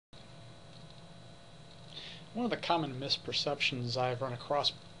One of the common misperceptions I've run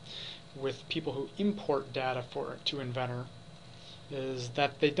across with people who import data to Inventor is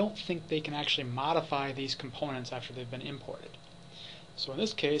that they don't think they can actually modify these components after they've been imported. So in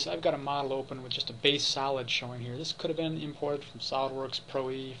this case, I've got a model open with just a base solid showing here. This could have been imported from SolidWorks Pro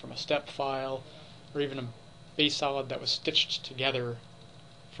E, from a step file, or even a base solid that was stitched together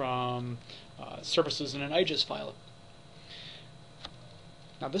from surfaces in an IGES file.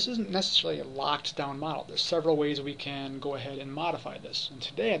 Now this isn't necessarily a locked down model. There's several ways we can go ahead and modify this. And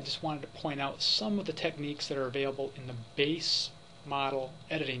today I just wanted to point out some of the techniques that are available in the base model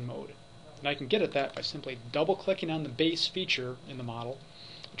editing mode. And I can get at that by simply double clicking on the base feature in the model,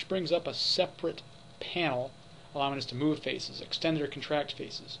 which brings up a separate panel allowing us to move faces, extend or contract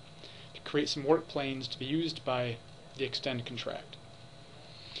faces, to create some work planes to be used by the extend contract.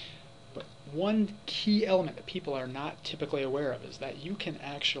 But one key element that people are not typically aware of is that you can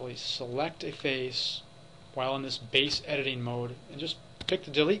actually select a face while in this base editing mode and just pick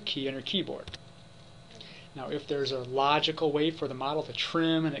the delete key on your keyboard. Now if there's a logical way for the model to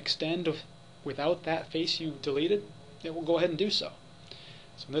trim and extend without that face you deleted, it will go ahead and do so.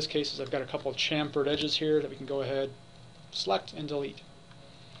 So in this case, I've got a couple of chamfered edges here that we can go ahead, select and delete.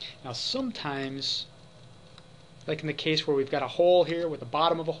 Now sometimes, like in the case where we've got a hole here with the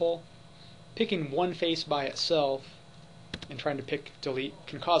bottom of a hole, picking one face by itself and trying to pick delete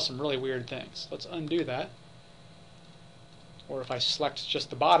can cause some really weird things. Let's undo that. Or if I select just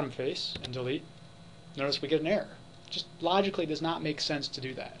the bottom face and delete, notice we get an error. Just logically does not make sense to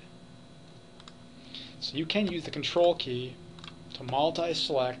do that. So you can use the control key to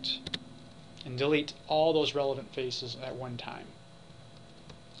multi-select and delete all those relevant faces at one time.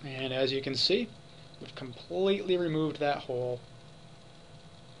 And as you can see, we've completely removed that hole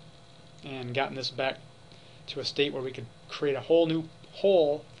and gotten this back to a state where we could create a whole new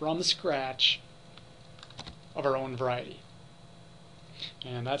hole from the scratch of our own variety.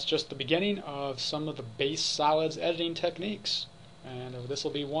 And that's just the beginning of some of the base solids editing techniques. And this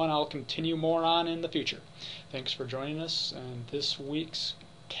will be one I'll continue more on in the future. Thanks for joining us in this week's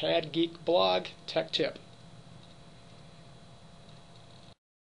CAD Geek blog Tech Tip.